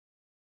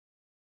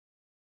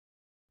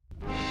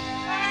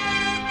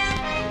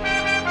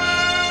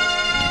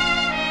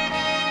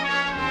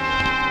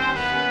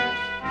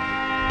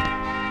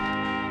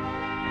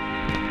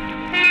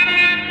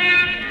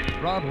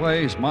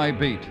Broadway's my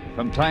beat.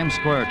 From Times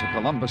Square to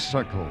Columbus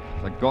Circle,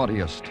 the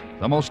gaudiest,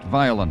 the most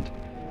violent,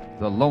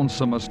 the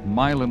lonesomest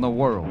mile in the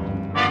world.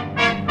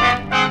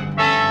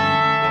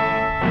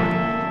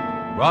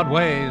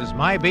 Broadway's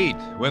My Beat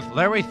with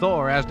Larry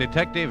Thor as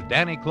Detective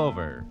Danny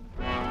Clover.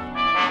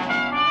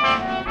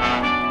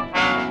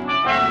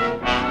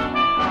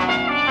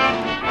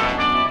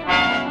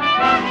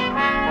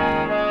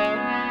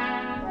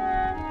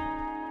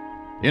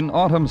 In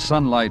autumn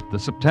sunlight, the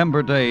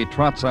September day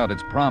trots out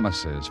its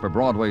promises for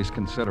Broadway's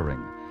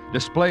considering,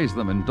 displays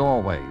them in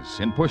doorways,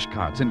 in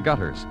pushcarts, in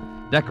gutters,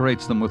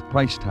 decorates them with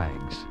price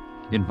tags,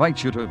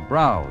 invites you to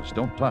browse,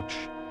 don't touch,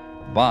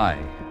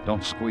 buy,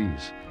 don't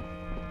squeeze.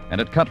 And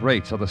at cut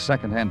rates are the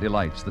second-hand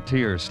delights, the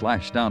tears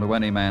slashed down to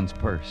any man's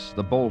purse,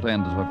 the bolt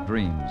ends of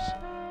dreams.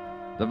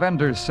 The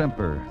vendors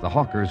simper, the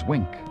hawkers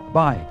wink.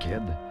 Buy,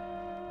 kid.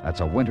 That's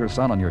a winter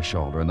sun on your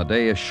shoulder, and the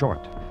day is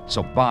short,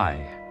 so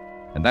buy.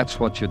 And that's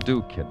what you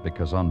do, kid,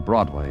 because on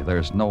Broadway,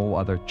 there's no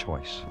other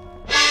choice.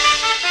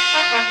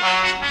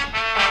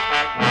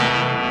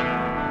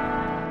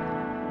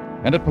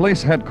 And at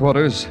police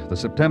headquarters, the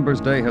September's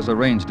day has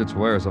arranged its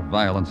wares of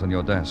violence on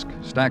your desk,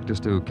 stacked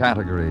as to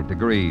category,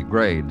 degree,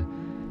 grade.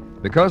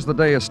 Because the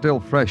day is still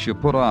fresh, you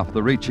put off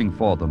the reaching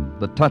for them,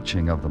 the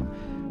touching of them,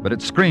 but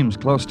it screams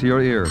close to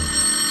your ear.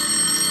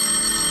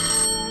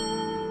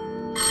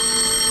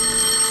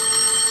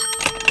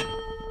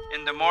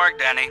 In the morgue,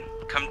 Danny.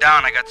 Come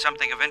down, I got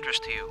something of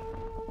interest to you.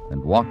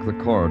 And walk the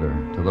corridor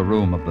to the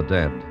room of the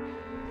dead.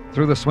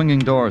 Through the swinging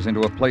doors into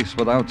a place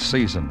without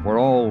season, where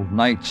all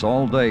nights,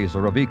 all days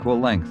are of equal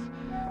length,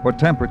 where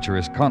temperature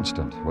is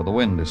constant, where the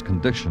wind is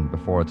conditioned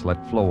before it's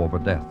let flow over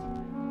death.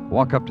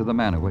 Walk up to the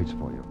man who waits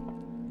for you.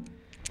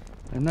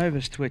 A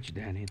nervous twitch,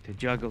 Danny, to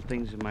juggle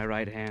things in my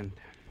right hand.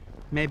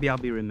 Maybe I'll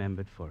be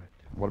remembered for it.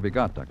 What have you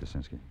got, Dr.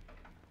 Sinsky?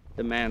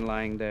 The man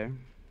lying there.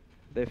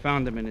 They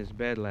found him in his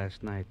bed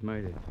last night,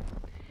 murdered.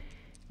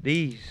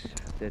 These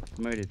that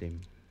murdered him.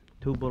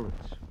 2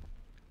 bullets.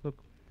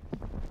 Look.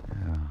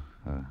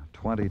 Yeah,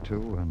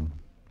 22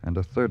 and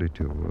a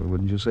 32.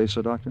 Wouldn't you say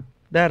so, Doctor?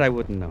 That I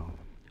wouldn't know.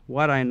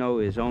 What I know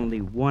is only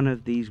one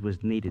of these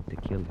was needed to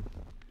kill him.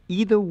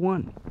 Either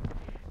one.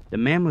 The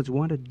man was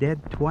wanted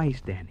dead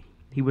twice, Danny.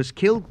 He was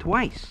killed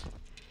twice.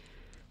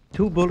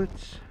 2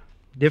 bullets,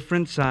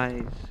 different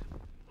size,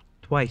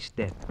 twice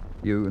dead.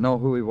 You know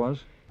who he was?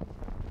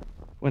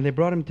 When they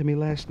brought him to me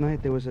last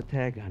night, there was a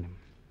tag on him.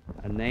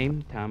 A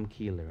name, Tom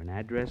Keeler. An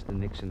address, the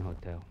Nixon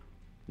Hotel.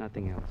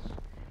 Nothing else.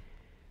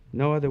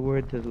 No other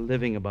word to the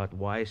living about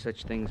why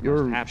such things must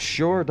happen. You're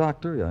sure,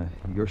 Doctor?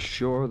 You're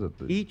sure that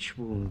the... Each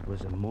wound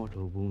was a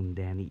mortal wound,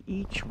 Danny.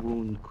 Each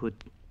wound could...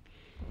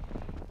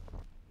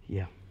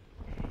 Yeah,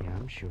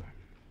 I'm sure.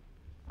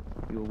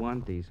 You'll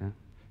want these, huh?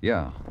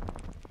 Yeah.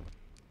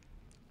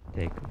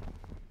 Take them.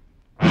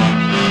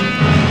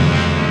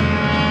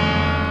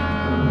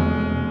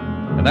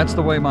 And that's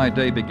the way my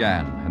day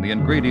began, and the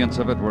ingredients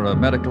of it were a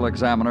medical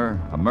examiner,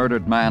 a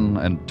murdered man,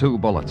 and 2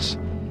 bullets.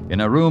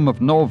 In a room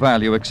of no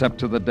value except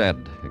to the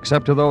dead,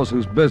 except to those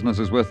whose business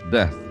is with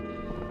death.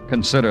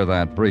 Consider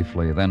that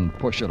briefly, then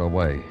push it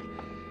away.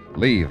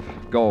 Leave,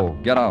 go,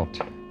 get out,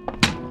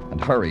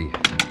 and hurry.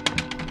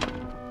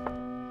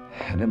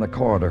 And in the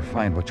corridor,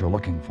 find what you're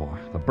looking for.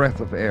 The breath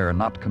of air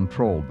not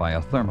controlled by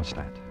a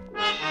thermostat.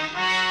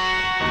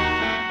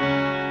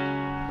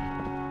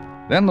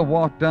 Then the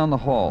walk down the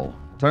hall.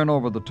 Turn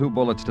over the 2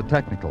 bullets to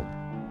technical.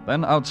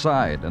 Then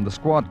outside, and the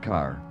squad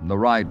car, and the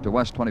ride to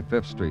West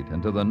 25th Street,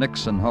 and to the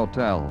Nixon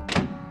Hotel,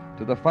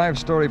 to the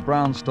 5-story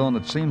brownstone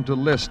that seemed to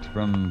list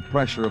from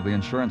pressure of the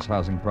insurance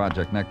housing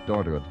project next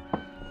door to it.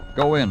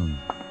 Go in.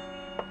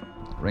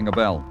 Ring a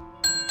bell.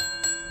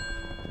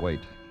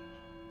 Wait.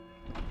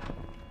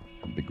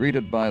 And be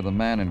greeted by the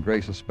man in gray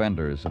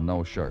suspenders and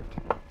no shirt.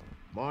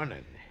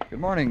 Morning. Good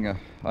morning.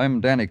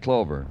 I'm Danny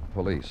Clover,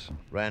 police.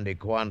 Randy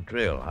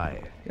Quantrill,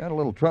 hi. You had a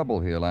little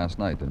trouble here last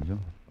night, didn't you?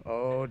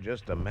 Oh,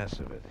 just a mess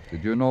of it.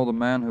 Did you know the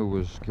man who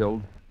was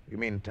killed? You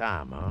mean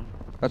Tom, huh?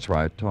 That's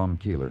right, Tom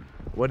Keeler.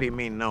 What do you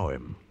mean know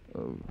him?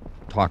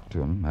 Talk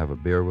to him, have a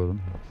beer with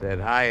him. Said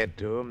hi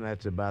to him.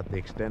 That's about the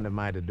extent of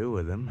my to-do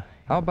with him.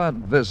 How about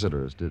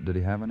visitors? Did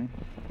he have any?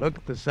 Look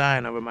at the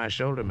sign over my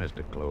shoulder,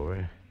 Mr.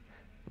 Clover.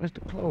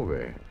 Mr.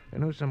 Clover, you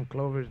know some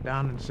Clovers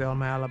down in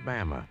Selma,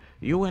 Alabama.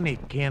 You any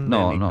kin to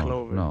any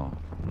Clover? No.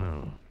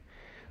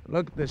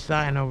 Look at the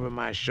sign over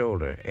my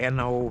shoulder.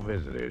 N.O.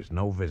 visitors,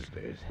 no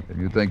visitors.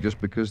 And you think just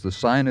because the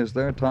sign is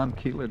there, Tom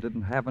Keeler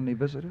didn't have any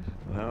visitors?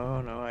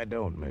 No, I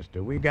don't,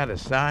 mister. We got a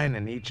sign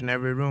in each and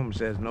every room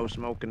says no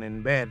smoking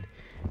in bed.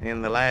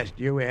 In the last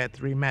year, we had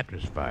 3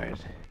 mattress fires.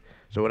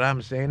 So what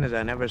I'm saying is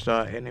I never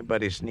saw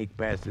anybody sneak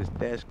past this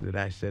desk that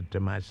I said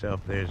to myself,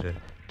 there's a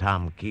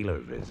Tom Keeler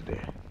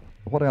visitor.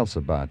 What else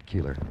about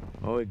Keeler?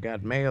 Oh, we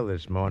got mail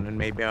this morning.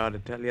 Maybe I ought to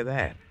tell you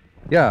that.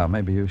 Yeah,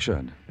 maybe you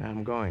should.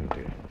 I'm going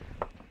to.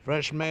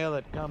 Fresh mail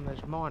that come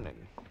this morning.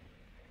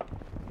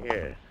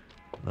 Here,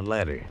 the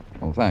letter.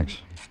 Oh, thanks.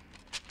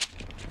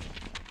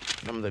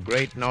 From the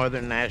Great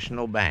Northern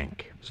National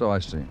Bank. So I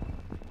see.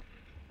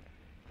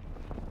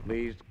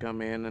 please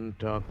come in and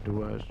talk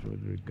to us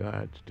with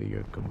regards to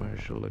your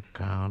commercial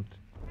account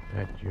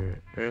at your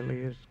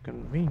earliest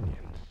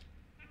convenience.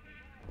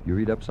 You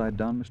read upside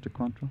down, Mr.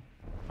 Quantrill?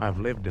 I've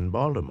lived in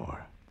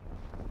Baltimore.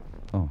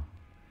 Oh.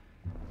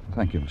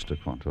 Thank you, Mr.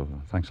 Quantrill.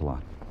 Thanks a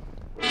lot.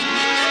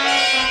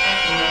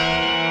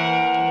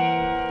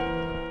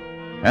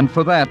 And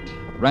for that,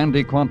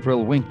 Randy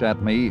Quantrill winked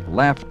at me,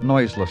 laughed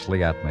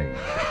noiselessly at me,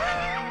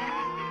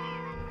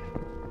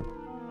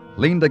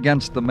 leaned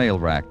against the mail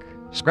rack,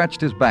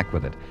 scratched his back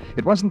with it.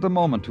 It wasn't the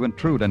moment to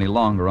intrude any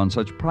longer on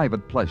such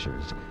private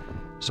pleasures,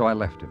 so I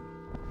left him.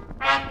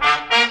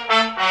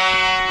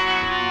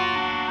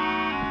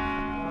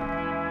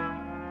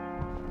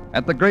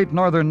 At the Great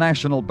Northern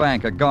National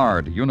Bank, a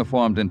guard,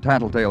 uniformed in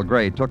tattletale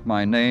gray, took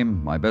my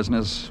name, my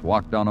business,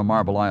 walked down a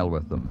marble aisle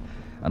with them.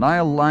 An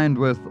aisle lined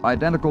with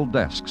identical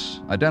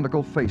desks,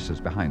 identical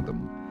faces behind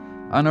them.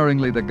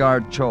 Unerringly, the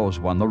guard chose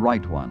one, the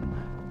right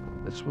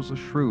one. This was a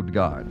shrewd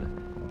guard.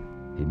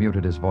 He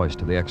muted his voice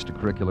to the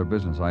extracurricular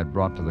business I had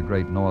brought to the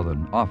Great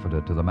Northern, offered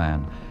it to the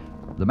man.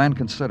 The man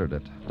considered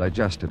it,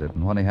 digested it,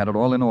 and when he had it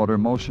all in order,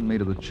 motioned me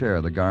to the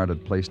chair the guard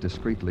had placed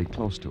discreetly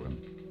close to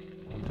him.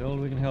 I'm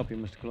told we can help you,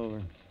 Mr.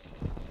 Clover.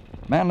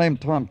 A man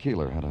named Tom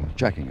Keeler had a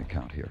checking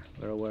account here.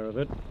 We're aware of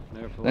it.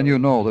 Therefore, Then you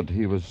know that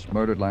he was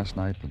murdered last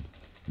night in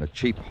a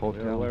cheap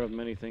hotel? We're aware of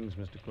many things,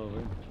 Mr.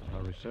 Clover.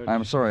 Our research...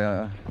 I'm sorry,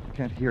 I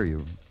can't hear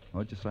you.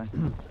 What'd you say?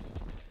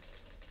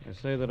 I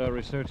say that our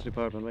research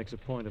department makes a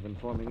point of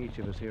informing each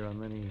of us here on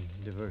many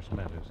diverse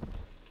matters.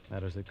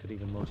 Matters that could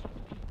even most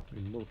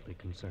remotely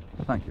concern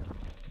us. Thank you.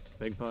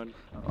 Beg pardon?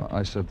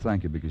 I said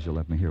thank you because you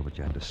let me hear what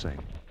you had to say.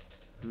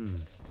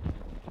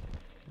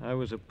 I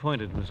was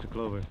appointed, Mr.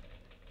 Clover.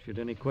 Should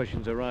any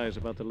questions arise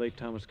about the late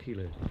Thomas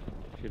Keeler,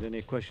 should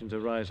any questions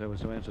arise, I was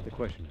to answer the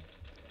question.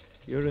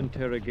 Your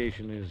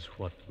interrogation is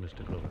what,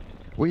 Mr. Clover?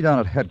 We down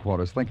at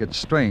headquarters think it's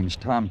strange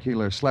Tom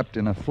Keeler slept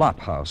in a flop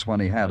house when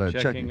he had a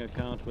checking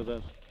account with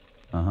us?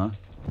 Uh-huh.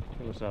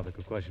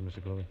 Philosophical question,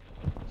 Mr. Clover.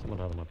 Somewhat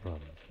out of my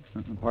province.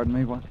 Pardon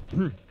me, what?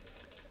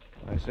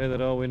 I say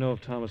that all we know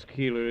of Thomas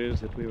Keeler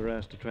is that we were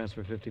asked to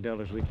transfer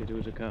 $50 weekly to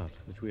his account,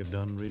 which we have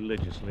done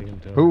religiously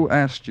until... Who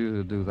asked you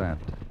to do that?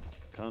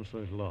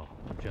 Counselor at Law,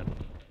 General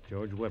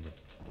George Weber.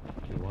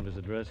 If you want his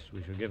address,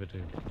 we shall give it to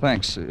you.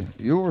 Thanks.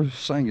 You were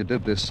saying you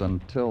did this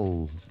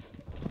until...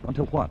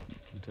 Until what?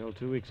 Until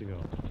 2 weeks ago.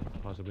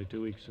 Possibly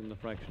 2 weeks in the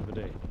fraction of a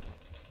day.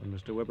 When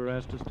Mr. Weber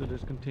asked us to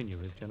discontinue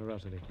his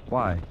generosity.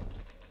 Why?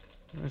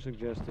 I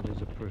suggest it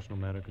is a personal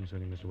matter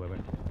concerning Mr. Weber.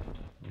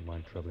 I don't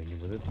mind troubling you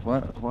with it.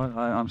 What?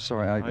 I'm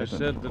sorry. I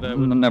said that I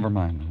would... Never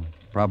mind.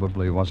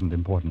 Probably wasn't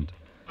important.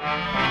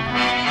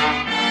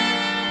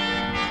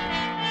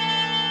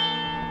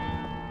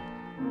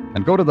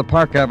 And go to the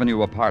Park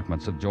Avenue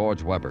apartments of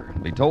George Weber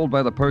and be told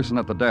by the person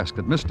at the desk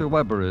that Mr.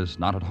 Weber is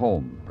not at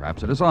home,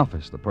 perhaps at his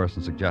office, the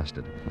person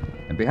suggested,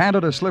 and be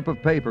handed a slip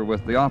of paper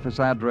with the office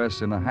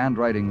address in a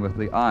handwriting with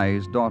the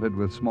I's dotted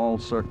with small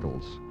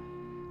circles.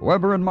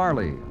 Weber and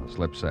Marley, the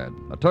slip said.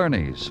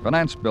 Attorneys,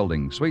 Finance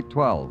Building, Suite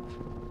 12.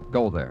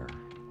 Go there.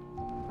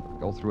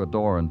 Go through a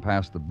door and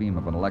past the beam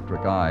of an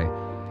electric eye,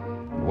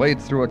 and wade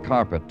through a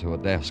carpet to a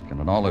desk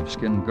and an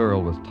olive-skinned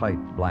girl with tight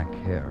black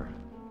hair.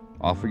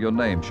 Offer your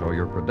name, show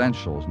your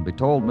credentials, and be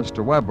told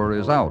Mr. Weber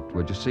is out.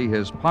 Would you see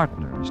his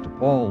partner, Mr.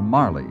 Paul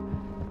Marley?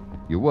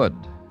 You would.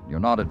 You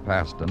nodded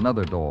past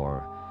another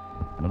door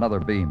and another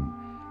beam,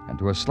 and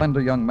to a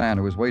slender young man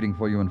who was waiting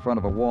for you in front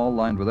of a wall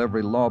lined with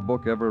every law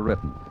book ever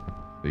written.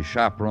 Be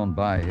chaperoned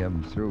by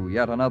him through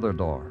yet another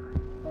door.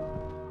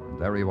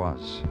 And there he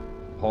was,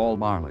 Paul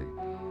Marley,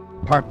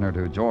 partner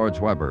to George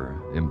Weber,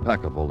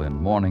 impeccable in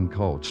morning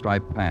coat,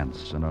 striped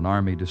pants, and an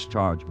army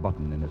discharge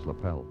button in his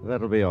lapel.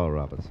 That'll be all,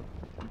 Robertson.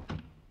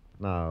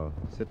 Now,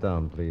 sit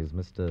down, please,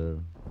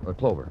 Mr.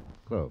 Clover.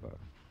 Clover.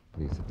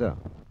 Please sit down.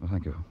 Well,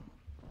 thank you.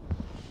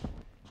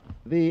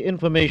 The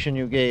information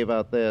you gave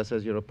out there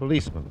says you're a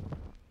policeman.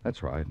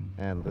 That's right.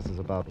 And this is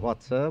about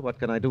what, sir? What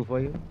can I do for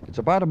you? It's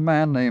about a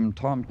man named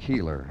Tom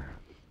Keeler.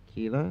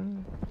 Keeler?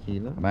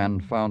 Keeler? A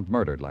man found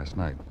murdered last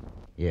night.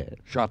 Yes.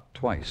 Shot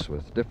twice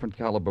with different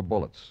caliber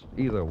bullets,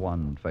 either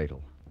one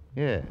fatal.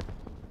 Yes.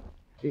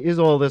 Is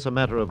all this a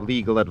matter of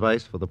legal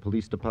advice for the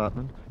police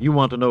department? You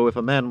want to know if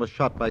a man was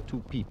shot by two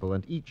people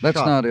and each That's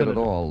shot... not it at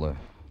all.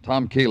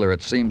 Tom Keeler,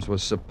 it seems,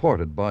 was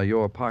supported by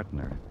your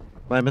partner.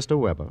 By Mr.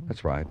 Weber?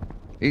 That's right.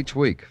 Each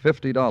week,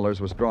 $50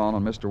 was drawn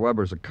on Mr.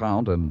 Weber's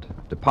account and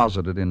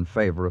deposited in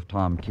favor of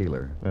Tom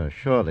Keeler.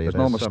 Surely There's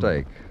no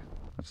mistake.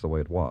 That's the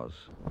way it was.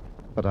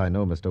 But I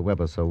know Mr.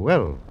 Weber so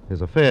well.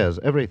 His affairs,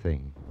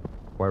 everything.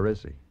 Where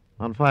is he?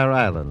 On Fire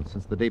Island,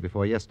 since the day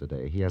before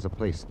yesterday. He has a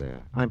place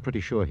there. I'm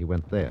pretty sure he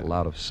went there. Well,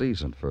 out of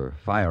season for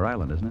Fire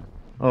Island, isn't it?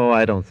 Oh,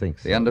 I don't think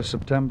so. The end of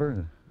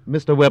September?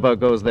 Mr. Weber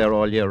goes there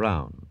all year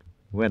round.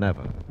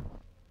 Whenever.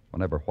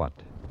 Whenever what?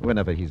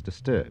 Whenever he's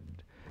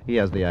disturbed. He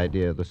has the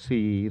idea of the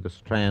sea, the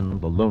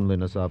strand, the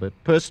loneliness of it.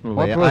 Personally,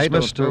 what was I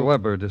don't Mr. know...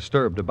 Weber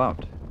disturbed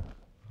about?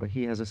 Well,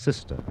 he has a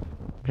sister,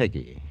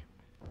 Peggy.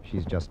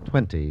 She's just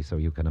 20, so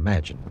you can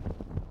imagine.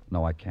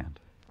 No, I can't.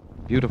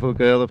 Beautiful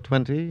girl of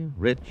 20,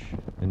 rich,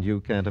 and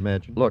you can't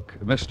imagine? Look,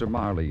 Mr.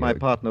 Marley... My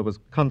partner was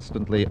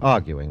constantly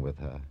arguing with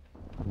her.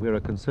 We're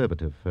a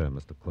conservative firm,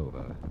 Mr.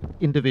 Clover.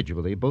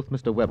 Individually, both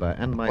Mr. Weber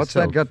and myself What's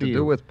that got to feel-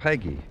 do with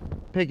Peggy?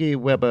 Peggy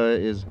Weber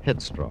is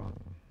headstrong.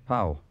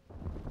 How?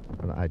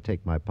 Well, I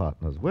take my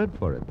partner's word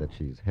for it that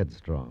she's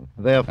headstrong.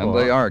 Therefore... And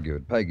they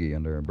argued, Peggy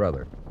and her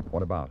brother.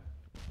 What about?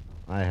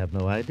 I have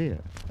no idea.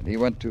 And he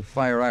went to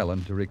Fire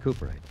Island to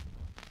recuperate.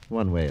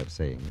 One way of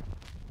saying it.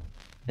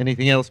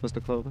 Anything else,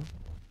 Mr. Clover?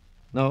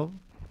 No?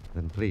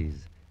 Then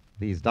please,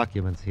 these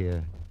documents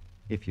here,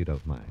 if you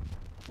don't mind.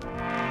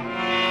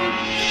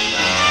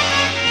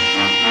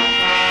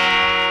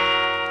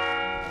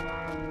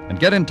 And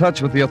get in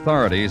touch with the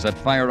authorities at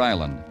Fire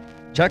Island.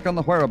 Check on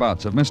the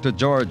whereabouts of Mr.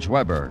 George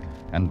Weber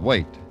and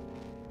wait.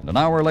 And an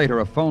hour later,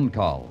 a phone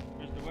call.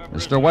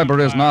 Mr. Weber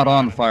is not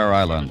on Fire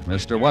Island.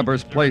 Mr.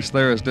 Weber's place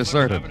there is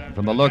deserted.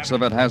 From the looks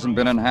of it, hasn't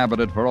been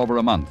inhabited for over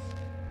a month.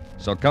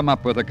 So come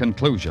up with a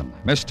conclusion.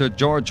 Mr.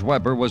 George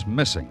Weber was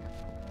missing.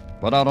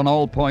 Put out an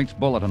All Points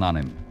bulletin on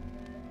him.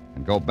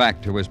 And go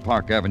back to his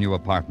Park Avenue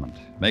apartment.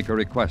 Make a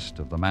request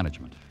of the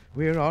management.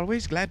 We're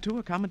always glad to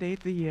accommodate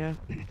the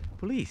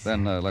police.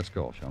 Then let's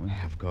go, shall we?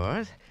 Of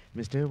course.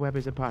 Mr.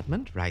 Weber's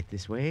apartment, right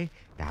this way,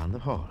 down the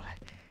hall.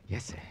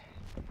 Yes, sir.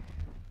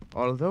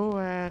 Although,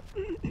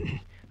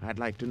 I'd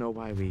like to know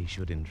why we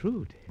should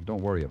intrude.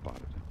 Don't worry about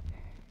it.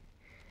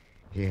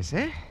 Yes,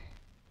 sir.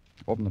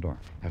 Open the door.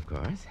 Of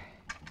course.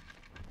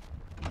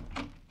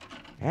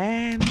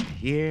 And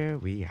here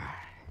we are.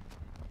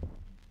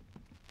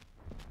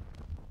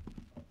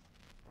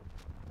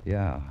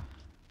 Yeah.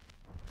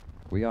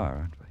 We are,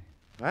 aren't we?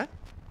 What?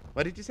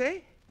 What did you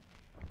say?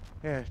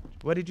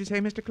 What did you say,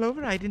 Mr.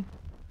 Clover? I didn't...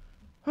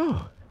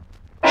 Oh.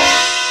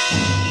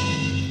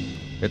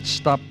 It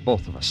stopped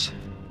both of us,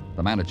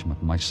 the management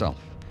and myself.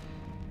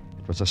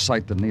 It was a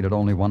sight that needed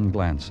only one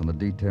glance, and the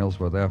details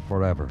were there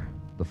forever.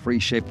 The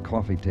free-shaped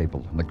coffee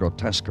table and the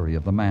grotesquerie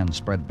of the man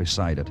spread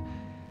beside it.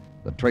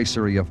 The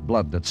tracery of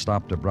blood that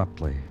stopped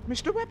abruptly.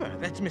 Mr. Weber,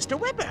 that's Mr.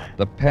 Weber.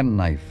 The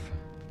penknife,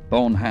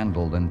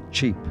 bone-handled and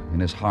cheap in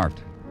his heart,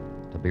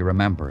 to be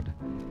remembered.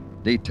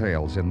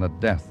 Details in the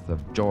death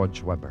of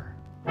George Weber.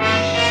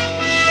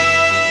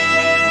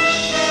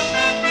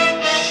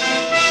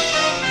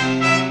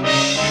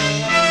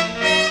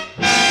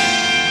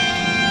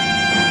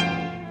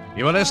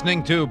 You are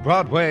listening to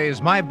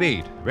Broadway's My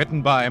Beat,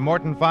 written by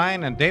Morton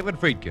Fine and David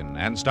Friedkin,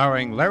 and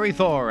starring Larry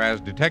Thor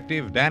as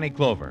Detective Danny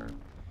Clover.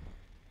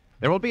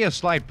 There will be a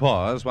slight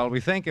pause while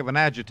we think of an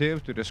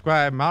adjective to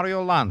describe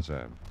Mario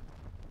Lanza.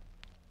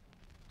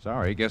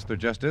 Sorry, guess there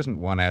just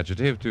isn't one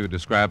adjective to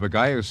describe a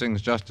guy who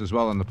sings just as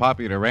well in the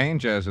popular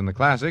range as in the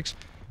classics.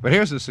 But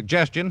here's a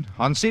suggestion.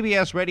 On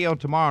CBS Radio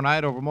tomorrow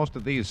night over most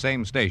of these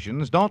same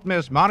stations, don't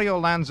miss Mario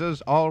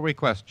Lanza's All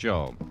Request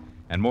Show.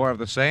 And more of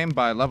the same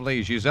by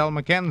lovely Giselle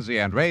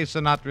McKenzie and Ray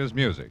Sinatra's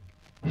music.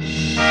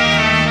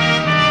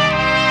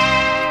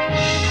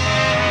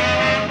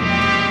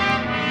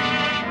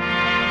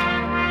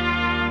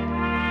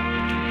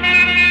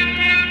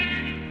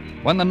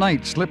 When the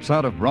night slips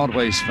out of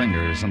Broadway's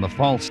fingers and the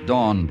false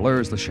dawn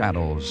blurs the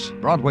shadows,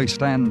 Broadway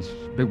stands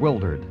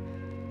bewildered.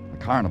 The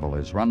carnival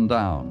is run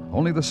down.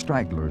 Only the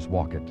stragglers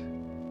walk it,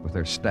 with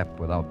their step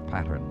without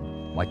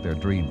pattern, like their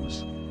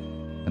dreams.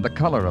 And the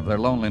color of their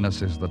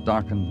loneliness is the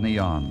darkened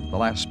neon, the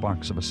last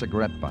sparks of a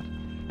cigarette butt,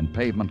 and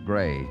pavement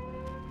gray.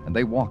 And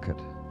they walk it.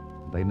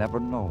 They never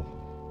know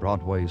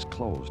Broadway's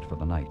closed for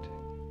the night.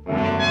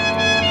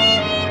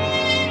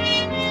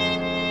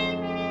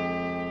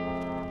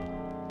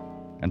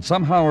 And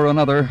somehow or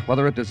another,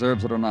 whether it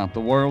deserves it or not,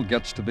 the world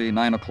gets to be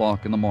 9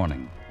 o'clock in the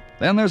morning.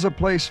 Then there's a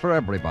place for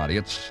everybody.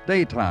 It's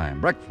daytime,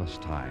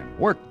 breakfast time,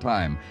 work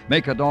time,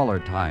 make a dollar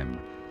time.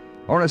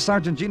 Or as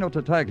Sergeant Gino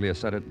Tartaglia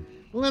said it...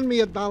 Lend me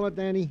 $1,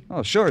 Danny.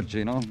 Oh, sure,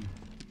 Gino.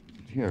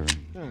 Here.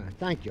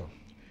 Thank you.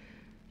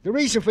 The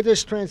reason for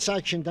this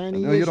transaction,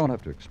 Danny, No, is... you don't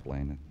have to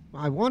explain it.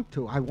 I want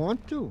to.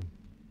 Go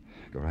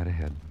right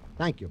ahead.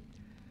 Thank you.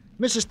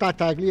 Mrs.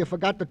 Tartaglia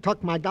forgot to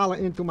tuck my dollar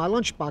into my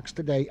lunchbox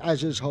today,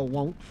 as is her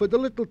wont, for the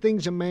little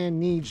things a man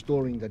needs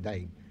during the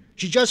day.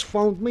 She just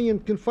phoned me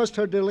and confessed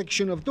her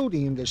dereliction of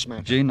duty in this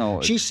matter.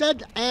 Gino... She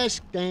said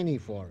ask Danny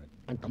for it.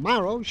 And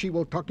tomorrow she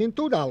will tuck in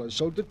 $2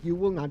 so that you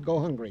will not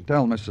go hungry.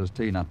 Tell Mrs.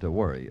 T not to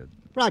worry.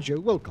 Roger,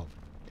 Wilco.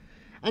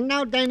 And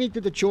now, Danny,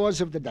 to the chores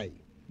of the day.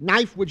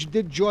 Knife which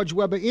did George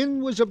Weber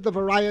in was of the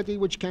variety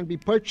which can be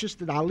purchased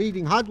at our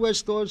leading hardware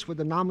stores for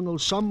the nominal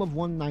sum of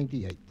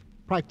 $1.98.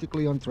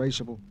 Practically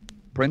untraceable.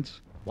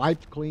 Prince?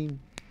 Wiped clean.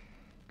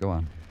 Go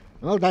on.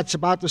 Well, that's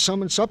about the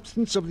sum and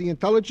substance of the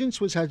intelligence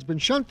which has been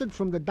shunted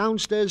from the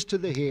downstairs to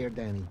the here,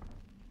 Danny.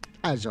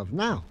 As of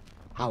now.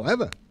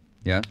 However...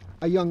 Yes?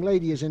 A young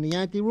lady is in the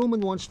anteroom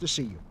and wants to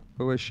see you.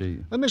 Who is she?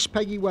 A Miss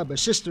Peggy Weber,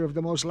 sister of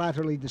the most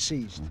latterly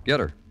deceased. Get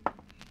her.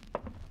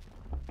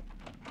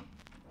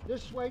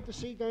 This way to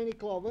see Danny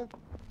Clover.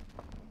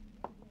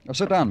 Now,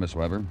 sit down, Miss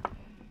Weber.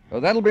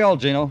 That'll be all,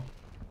 Gino.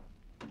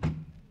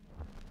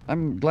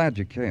 I'm glad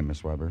you came,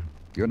 Miss Weber.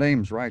 Your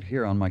name's right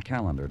here on my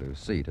calendar to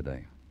see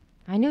today.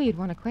 I knew you'd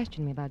want to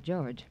question me about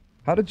George.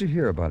 How did you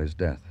hear about his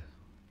death?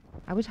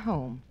 I was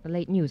home. The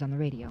late news on the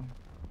radio.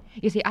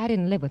 You see, I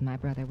didn't live with my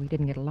brother. We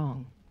didn't get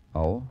along.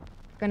 Oh?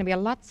 It's going to be a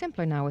lot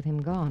simpler now with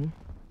him gone.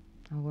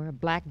 I'll wear a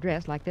black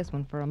dress like this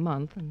one for a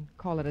month and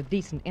call it a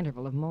decent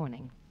interval of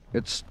mourning.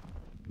 It's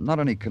not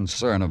any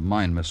concern of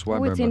mine, Miss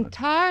Weber, Oh, it's but...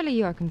 entirely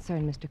your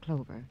concern, Mr.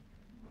 Clover.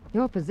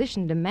 Your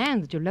position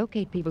demands that you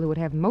locate people who would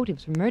have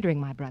motives for murdering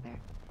my brother.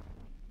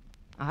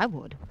 I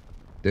would.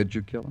 Did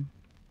you kill him?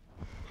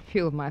 A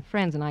few of my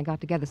friends and I got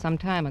together some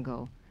time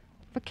ago.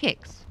 For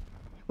kicks.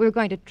 We were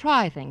going to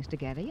try things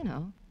together, you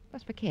know,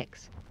 just for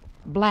kicks.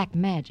 Black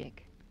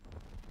magic.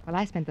 Well,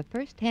 I spent the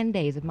first 10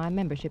 days of my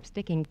membership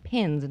sticking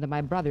pins into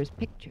my brother's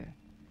picture.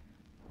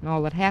 And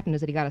all that happened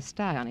is that he got a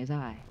sty on his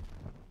eye.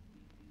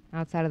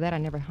 Outside of that, I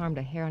never harmed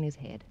a hair on his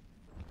head.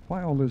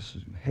 Why all this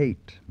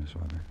hate, Miss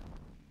Weber?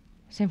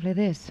 Simply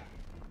this.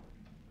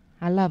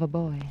 I love a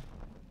boy.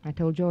 I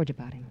told George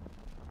about him.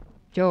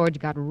 George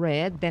got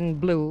red, then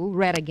blue,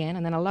 red again,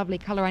 and then a lovely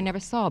color I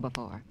never saw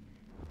before.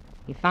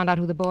 He found out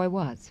who the boy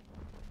was.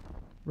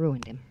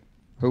 Ruined him.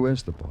 Who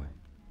is the boy?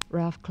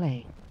 Ralph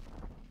Clay.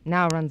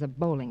 Now runs a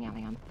bowling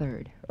alley on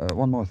 3rd.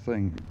 One more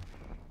thing.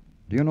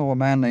 Do you know a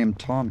man named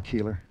Tom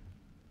Keeler?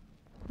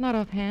 Not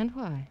offhand.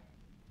 Why?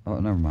 Oh,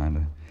 never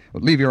mind.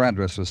 Well, leave your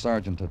address with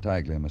Sergeant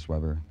Tartaglia, Miss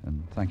Weber,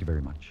 and thank you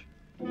very much.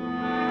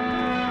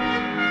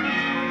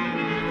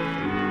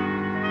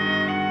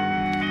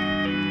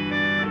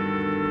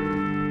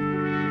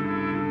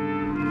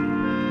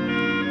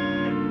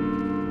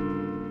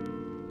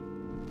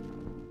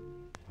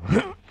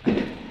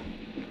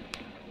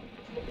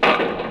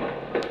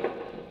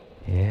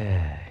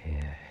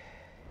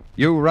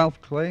 You, Ralph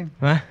Clay?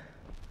 Huh?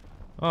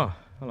 Oh,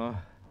 hello.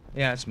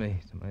 Yeah, it's me.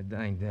 It's my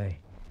dying day.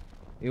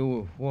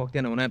 You walked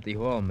into an empty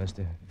hall,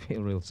 mister.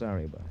 Feel real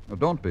sorry about it. Well,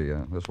 don't be.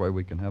 This way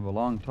we can have a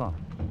long talk.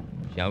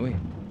 Shall we?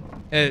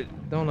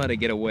 Don't let it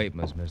get away from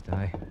us, mister.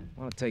 I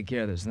want to take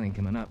care of this thing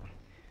coming up.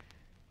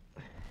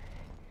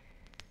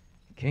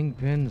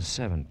 Kingpin,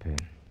 7-pin.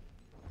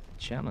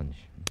 Challenge.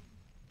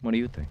 What do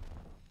you think?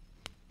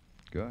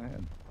 Go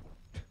ahead.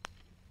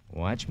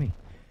 Watch me.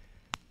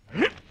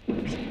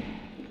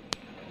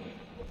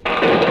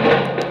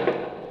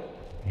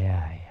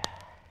 Yeah.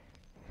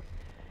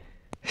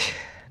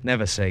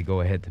 Never say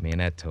go ahead to me in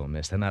that tone,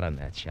 mister. Not on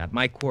that shot.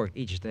 My quirk,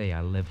 each day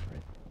I live for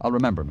it. I'll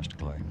remember, Mr.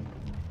 Clay.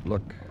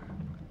 Look,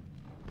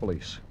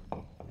 police.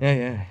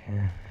 Yeah.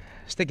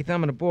 Stick your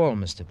thumb in the ball,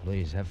 mister,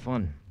 please. Have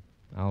fun.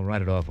 I'll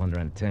write it off under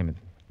entertainment.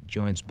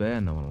 Joint's bare,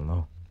 no one will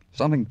know.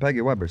 Something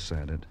Peggy Weber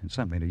said. It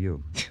sent me to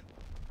you.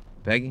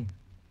 Peggy?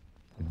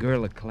 The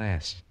girl of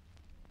class.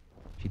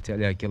 She tell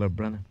you I kill her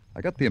brother?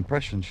 I got the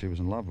impression she was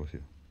in love with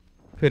you.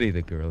 Pity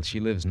the girl. She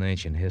lives in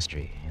ancient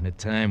history. In a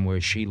time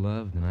where she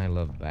loved and I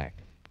loved back.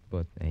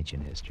 But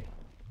ancient history.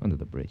 Under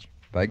the bridge.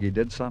 Peggy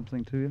did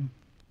something to you?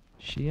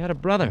 She had a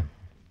brother.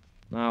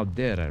 Now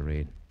dead, I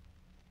read.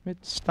 It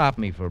stopped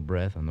me for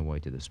breath on the way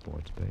to the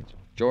sports page.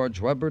 George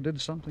Weber did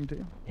something to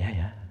you?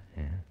 Yeah.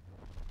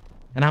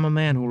 And I'm a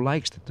man who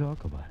likes to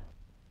talk about it.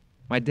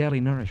 My daily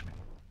nourishment.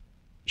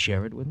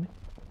 Share it with me?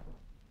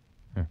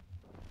 Huh.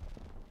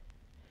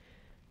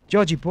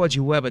 Georgie Porgy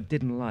Weber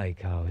didn't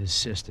like how his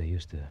sister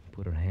used to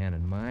put her hand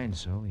in mine,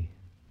 so he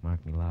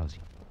marked me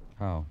lousy.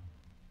 How?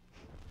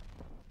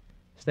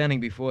 Standing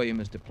before you,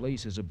 Mr.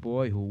 Police, is a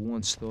boy who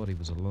once thought he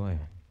was a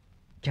lawyer.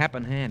 Cap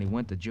in hand, he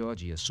went to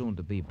Georgie, his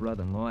soon-to-be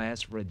brother-in-law,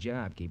 asked for a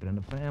job, keep it in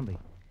the family.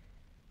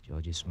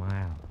 Georgie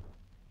smiled,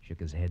 shook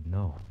his head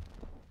no.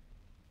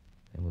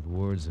 Then with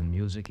words and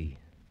music, he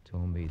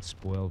told me he'd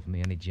spoil for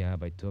me any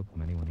job I took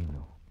from anyone he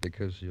knew.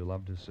 Because you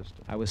loved his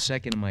sister? I was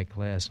second in my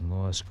class in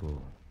law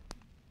school.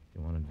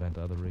 You want to invent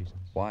other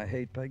reasons? Why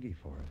hate Peggy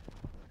for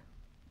it?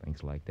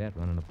 Things like that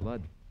run in the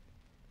blood.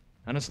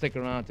 I don't stick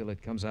around till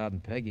it comes out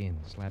in Peggy and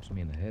slaps me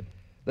in the head.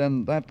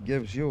 Then that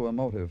gives you a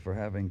motive for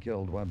having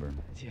killed Weber.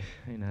 Yeah,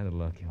 ain't that a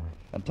lucky one.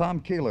 And Tom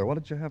Keeler, what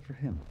did you have for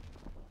him?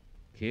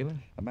 Keeler?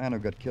 A man who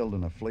got killed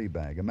in a flea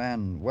bag. A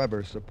man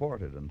Weber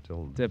supported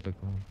until...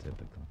 Typical.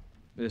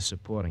 They're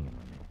supporting him,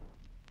 I mean.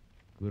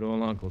 Good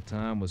old Uncle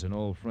Tom was an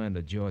old friend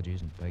of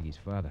Georgie's and Peggy's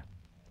father.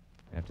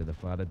 After the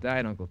father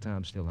died, Uncle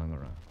Tom still hung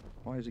around.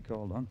 Why is he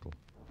called Uncle?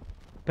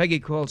 Peggy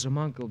calls him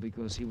Uncle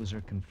because he was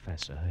her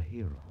confessor, her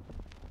hero.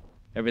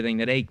 Everything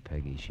that ached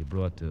Peggy, she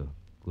brought to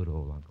good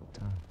old Uncle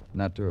Tom.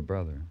 Not to her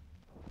brother.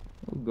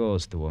 Who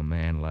goes to a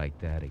man like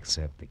that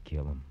except to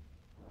kill him?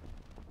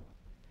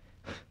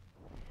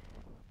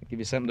 I give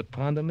you something to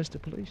ponder, Mr.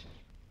 Police?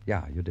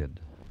 Yeah, you did.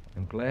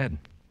 I'm glad.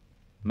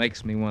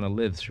 Makes me want to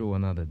live through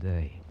another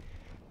day.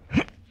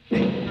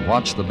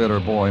 Watch the bitter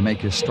boy make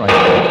his strike.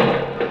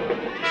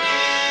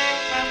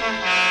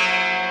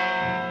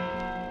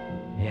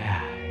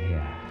 Yeah.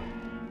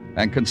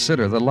 And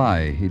consider the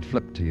lie he'd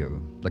flipped to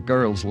you. The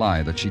girl's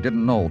lie that she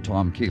didn't know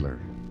Tom Keeler.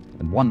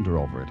 And wonder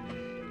over it.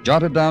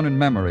 Jot it down in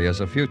memory as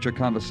a future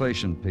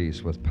conversation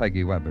piece with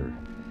Peggy Weber.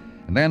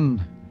 And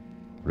then,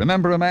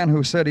 remember a man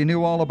who said he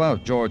knew all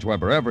about George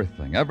Weber,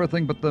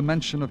 everything but the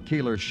mention of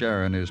Keeler's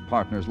share in his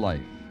partner's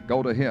life.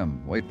 Go to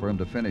him, wait for him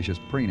to finish his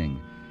preening.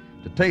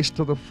 to taste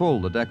to the full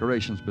the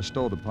decorations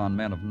bestowed upon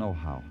men of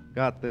know-how.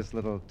 Got this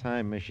little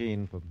time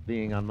machine for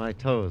being on my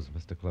toes,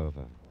 Mr.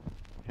 Clover.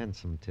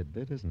 Handsome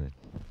tidbit, isn't it?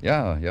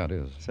 Yeah, it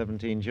is.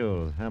 17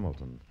 Jules,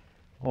 Hamilton.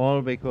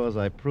 All because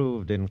I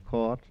proved in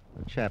court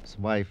a chap's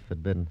wife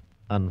had been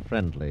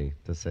unfriendly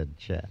to said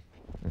chap.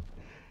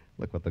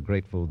 Look what the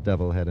grateful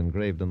devil had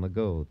engraved in the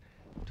gold.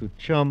 To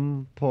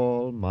chum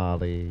Paul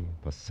Marley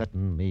for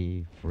setting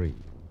me free.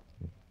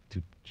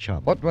 To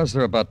chum. What was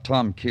there about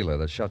Tom Keeler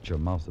that shut your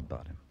mouth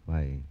about him?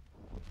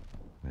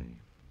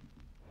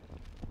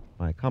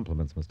 My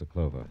compliments, Mr.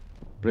 Clover.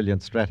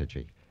 Brilliant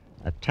strategy.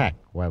 Attack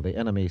while the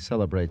enemy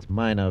celebrates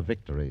minor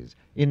victories.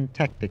 In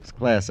tactics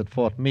class at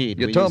Fort Meade.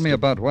 You told me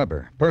about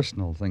Weber,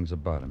 personal things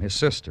about him, his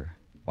sister.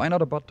 Why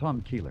not about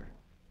Tom Keeler?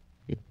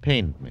 It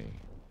pained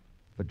me.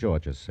 For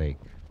George's sake,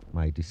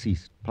 my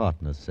deceased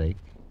partner's sake,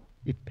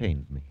 it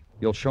pained me.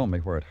 You'll show me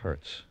where it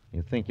hurts.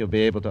 You think you'll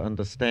be able to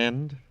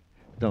understand?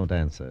 Don't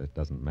answer. It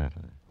doesn't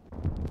matter.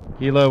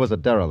 Keeler was a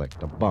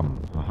derelict, a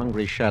bum, a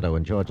hungry shadow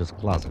in George's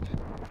closet.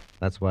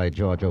 That's why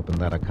George opened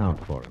that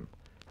account for him.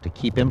 To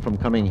keep him from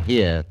coming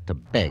here to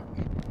beg.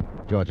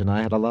 George and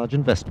I had a large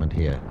investment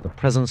here. The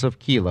presence of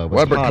Keeler was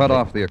Weber hardly... cut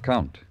off the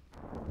account.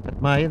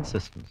 At my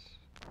insistence,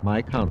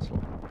 my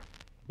counsel.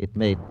 It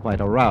made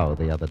quite a row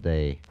the other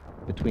day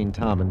between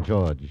Tom and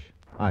George.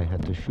 I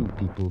had to shoo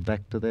people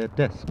back to their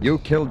desks. You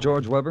killed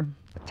George Weber?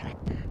 Attack.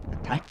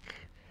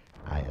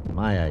 I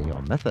admire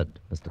your method,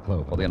 Mr.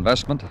 Clover. Well, the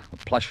investment, the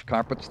plush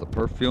carpets, the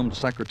perfumed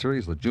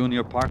secretaries, the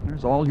junior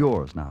partners, all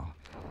yours now.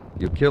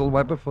 You killed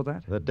Weber for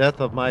that? The death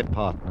of my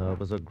partner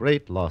was a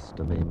great loss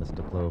to me,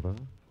 Mr. Clover.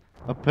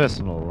 A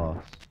personal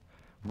loss.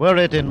 Were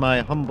it in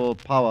my humble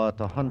power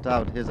to hunt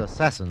out his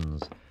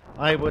assassins,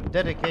 I would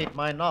dedicate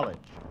my knowledge,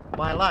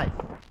 my life,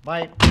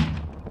 my...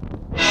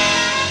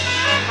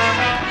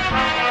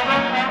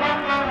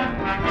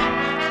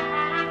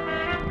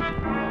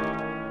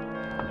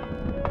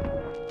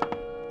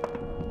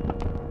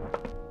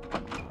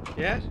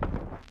 Yes?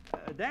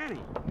 Danny,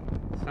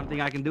 something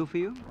I can do for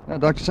you?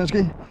 Dr.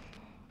 Sinsky,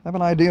 I have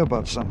an idea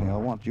about something. I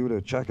want you to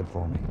check it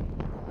for me.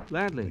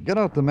 Gladly. Get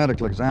out the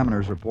medical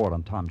examiner's report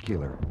on Tom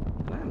Keeler.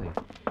 Gladly.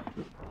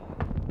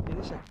 In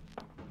a sec.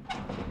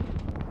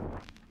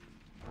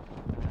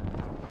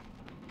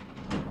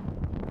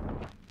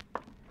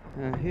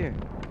 Here.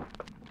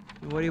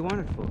 What do you want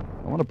it for?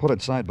 I want to put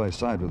it side by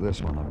side with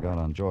this one I've got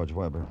on George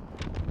Weber.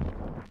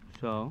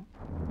 So?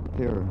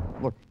 Here,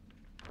 look.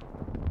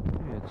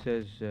 It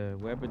says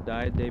Weber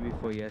died day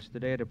before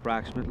yesterday at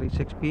approximately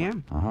 6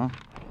 p.m. Uh-huh.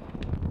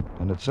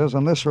 And it says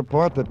on this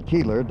report that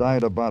Keeler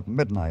died about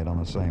midnight on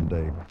the same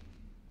day.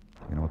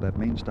 You know what that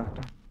means,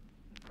 Doctor?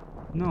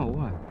 No,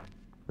 what?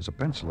 There's a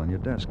pencil on your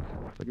desk.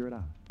 Figure it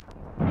out.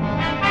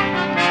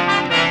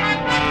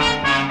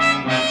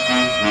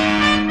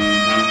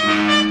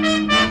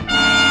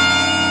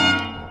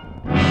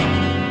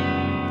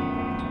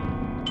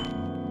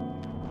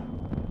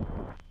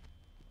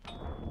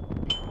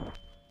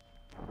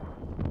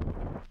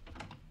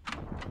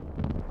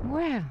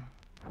 Well,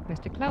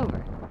 Mr.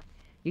 Clover,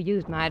 you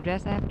used my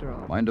address after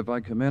all. Mind if I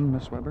come in,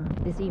 Miss Weber?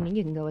 This evening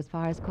you can go as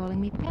far as calling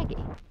me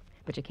Peggy,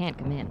 but you can't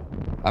come in.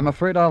 I'm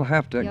afraid I'll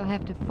have to... You'll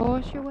have to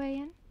force your way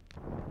in?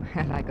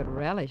 Well, I could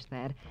relish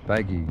that.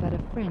 Peggy. But a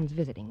friend's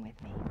visiting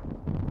with me.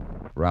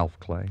 Ralph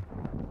Clay.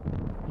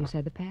 You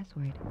said the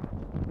password.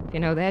 If you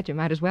know that, you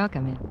might as well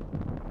come in.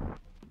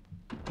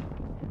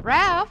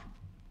 Ralph!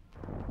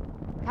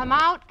 Come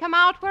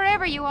out,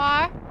 wherever you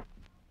are.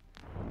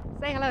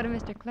 Say hello to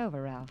Mr.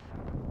 Clover, Ralph.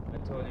 I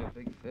told you a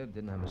big fib,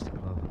 didn't I, Mr.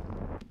 Clover?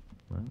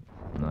 Well,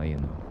 now you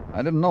know. I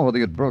didn't know whether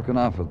you'd broken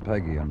off with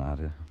Peggy or not.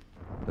 It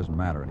doesn't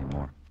matter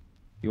anymore.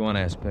 You want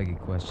to ask Peggy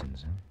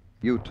questions, huh?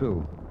 You,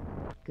 too.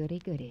 Goody,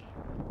 goody.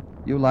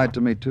 You lied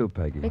to me, too,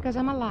 Peggy. Because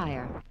I'm a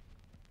liar.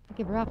 I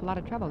give Ralph a lot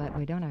of trouble that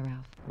way, don't I,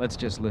 Ralph? Let's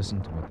just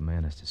listen to what the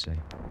man has to say.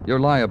 Your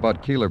lie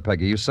about Keeler,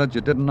 Peggy. You said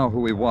you didn't know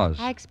who he was.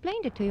 I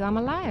explained it to you. I'm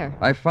a liar.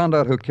 I found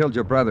out who killed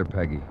your brother,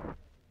 Peggy.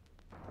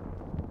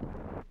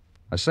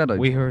 I said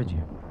We heard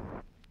you.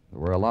 There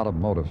were a lot of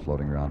motives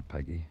floating around,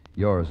 Peggy.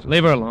 Yours is...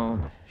 Leave her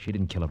alone. She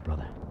didn't kill her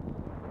brother.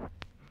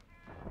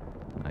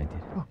 I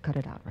did. Oh, cut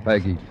it out, Ralph.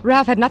 Peggy.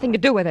 Ralph had nothing to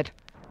do with it.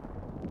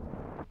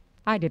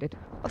 I did it.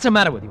 What's the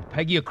matter with you,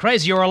 Peggy? You're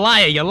crazy. You're a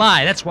liar. You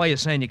lie. That's why you're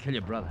saying you killed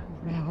your brother.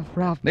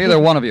 Ralph. Neither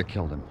one of you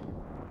killed him.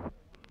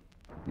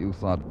 You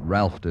thought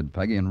Ralph did,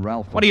 Peggy, and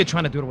Ralph... What are you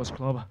trying to do to us,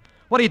 Clover?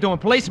 What are you doing?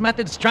 Police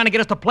methods trying to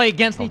get us to play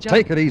against each other?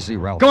 Take it easy,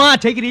 Ralph. Go on,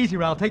 take it easy,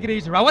 Ralph. Take it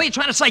easy, Ralph. What are you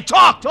trying to say?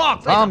 Talk!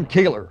 Tom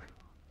Keeler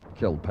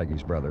killed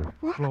Peggy's brother.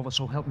 Clover,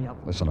 so help me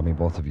out. Listen to me,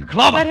 both of you.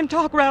 Clover! Let him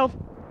talk, Ralph.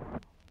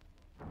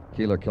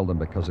 Keeler killed him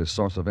because his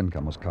source of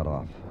income was cut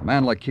off. A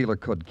man like Keeler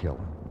could kill.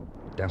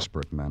 A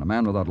desperate man, a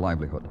man without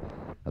livelihood.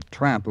 A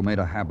tramp who made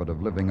a habit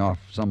of living off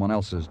someone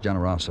else's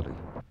generosity.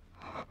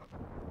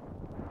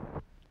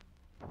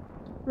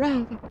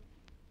 Ralph,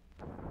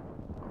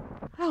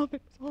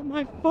 it was all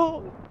my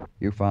fault.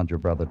 You found your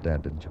brother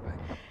dead, didn't you,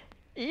 Peggy?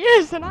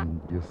 Yes, and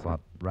And you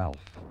thought Ralph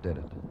did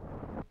it.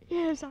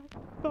 Yes, I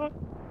thought...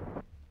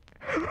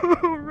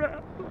 Oh,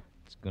 Ralph.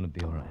 It's gonna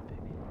be all right,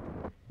 baby.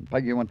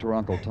 Peggy went to her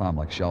Uncle Tom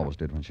like she always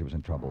did when she was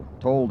in trouble.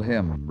 Told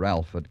him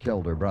Ralph had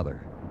killed her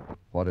brother.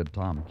 What did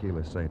Tom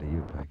Keeler say to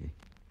you, Peggy?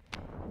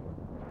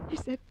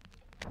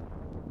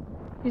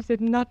 He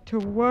said not to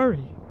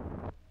worry.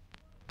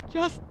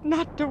 Just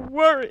not to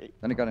worry.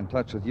 Then he got in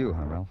touch with you,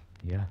 huh, Ralph?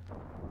 Yeah.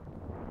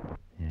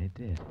 Yeah, he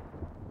did.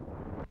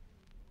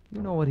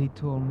 You know what he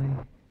told me?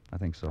 I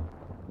think so.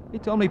 He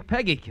told me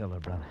Peggy killed her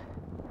brother.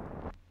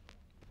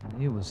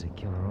 And he was the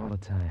killer all the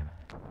time.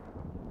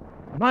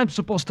 And I'm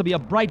supposed to be a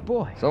bright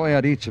boy. So he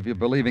had each of you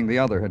believing the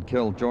other had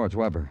killed George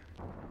Weber.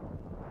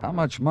 How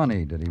much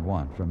money did he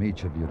want from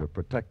each of you to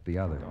protect the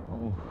other?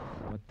 Oh,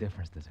 what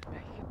difference does it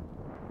make?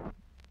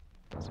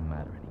 Doesn't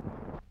matter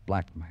anymore.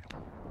 Blackmail.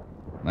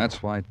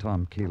 That's why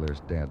Tom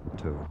Keeler's dead,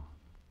 too.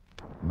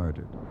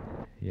 Murdered.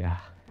 Yeah.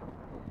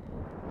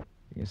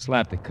 You can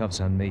slap the cuffs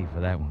on me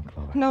for that one,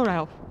 Clover. No,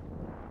 Ralph.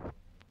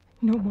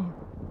 No more.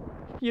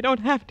 You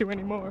don't have to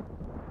anymore.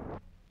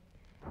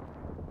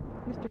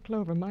 Mr.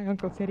 Clover, my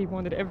uncle said he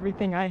wanted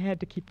everything I had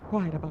to keep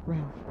quiet about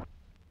Ralph.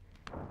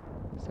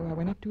 So I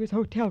went up to his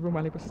hotel room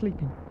while he was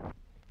sleeping.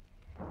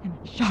 And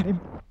I shot him.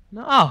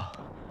 No.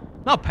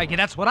 No, Peggy,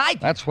 that's what I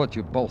did. That's what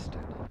you both did.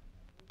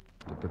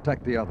 To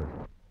protect the other.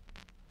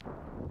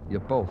 You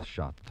both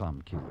shot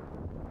Tom Keeler.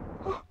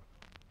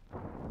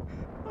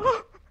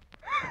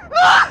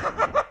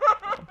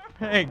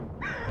 Peg,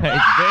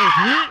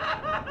 baby.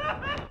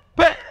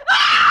 Peg.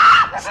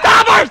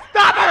 Stop her!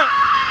 Stop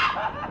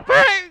her!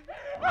 Peg!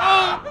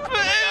 Oh,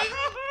 Peg!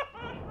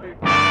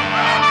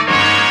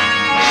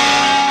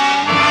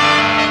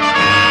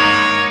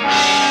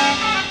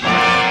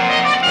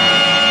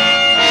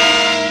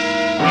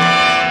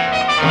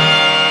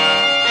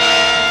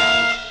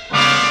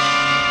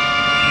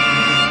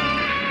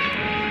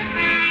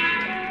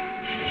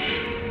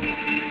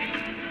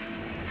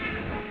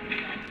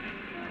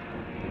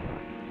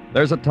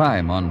 There's a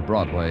time on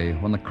Broadway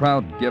when the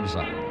crowd gives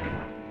up,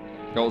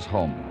 goes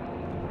home.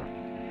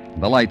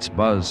 The lights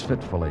buzz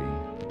fitfully,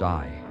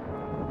 die.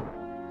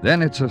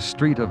 Then it's a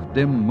street of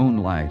dim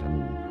moonlight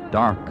and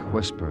dark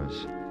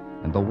whispers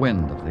and the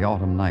wind of the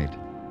autumn night,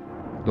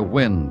 the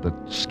wind that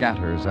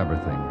scatters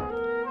everything.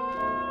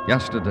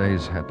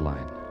 Yesterday's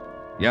headline,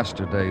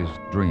 yesterday's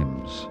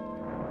dreams,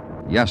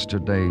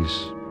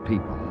 yesterday's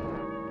people.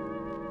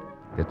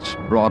 It's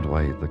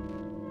Broadway,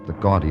 the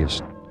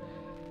gaudiest,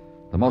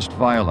 the most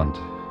violent,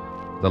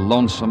 the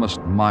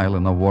lonesomest mile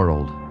in the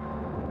world.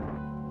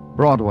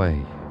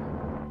 Broadway,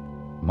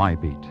 my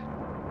beat.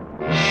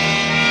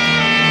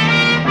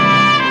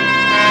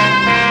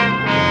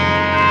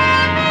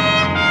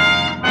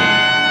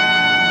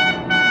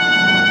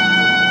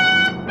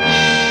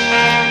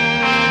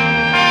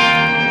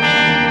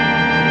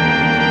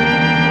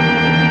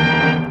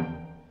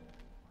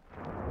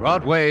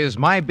 Broadway's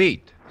My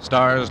Beat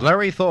stars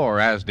Larry Thor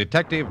as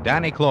Detective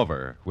Danny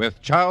Clover,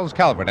 with Charles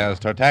Calvert as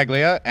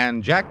Tartaglia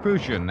and Jack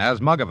Crucian as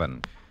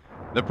Muggavan.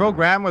 The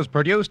program was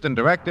produced and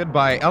directed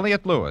by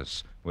Elliott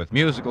Lewis, with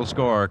musical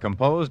score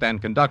composed and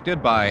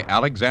conducted by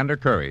Alexander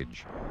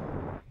Courage.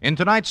 In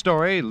tonight's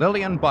story,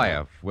 Lillian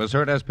Byoff was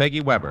heard as Peggy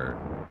Weber,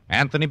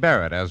 Anthony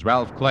Barrett as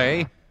Ralph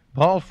Clay,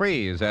 Paul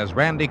Frees as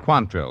Randy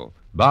Quantrill,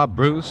 Bob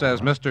Bruce as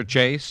Mr.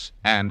 Chase,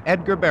 and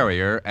Edgar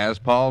Barrier as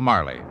Paul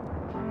Marley.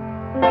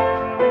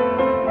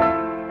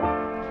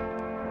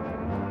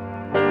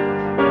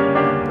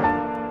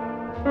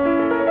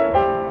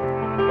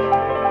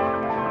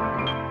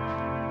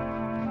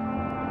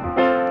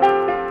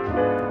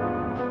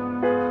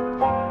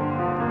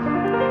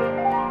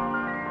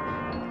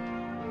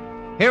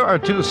 Here are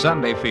two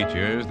Sunday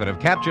features that have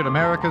captured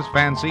America's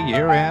fancy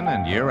year in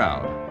and year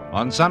out.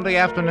 On Sunday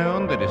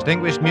afternoon, the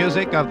distinguished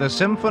music of the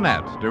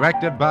Symphonette,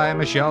 directed by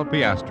Michel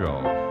Piastro.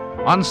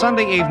 On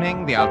Sunday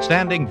evening, the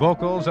outstanding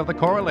vocals of the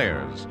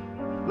Choraleers.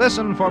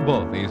 Listen for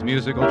both these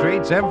musical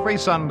treats every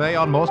Sunday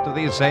on most of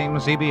these same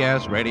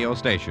CBS radio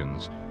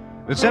stations.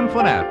 The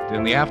Symphonette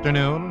in the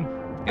afternoon,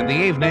 in the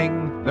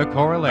evening, the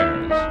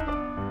Choraleers.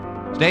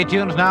 Stay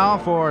tuned now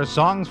for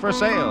Songs for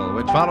Sale,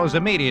 which follows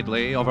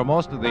immediately over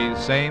most of these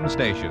same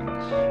stations.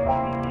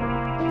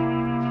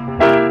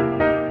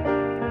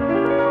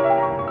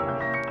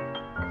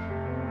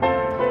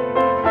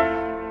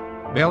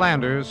 Bill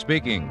Anders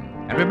speaking.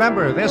 And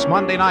remember, this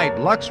Monday night,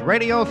 Lux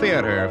Radio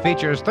Theater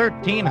features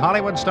 13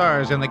 Hollywood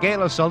stars in the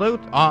Gala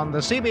Salute on the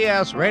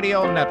CBS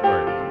Radio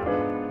Network.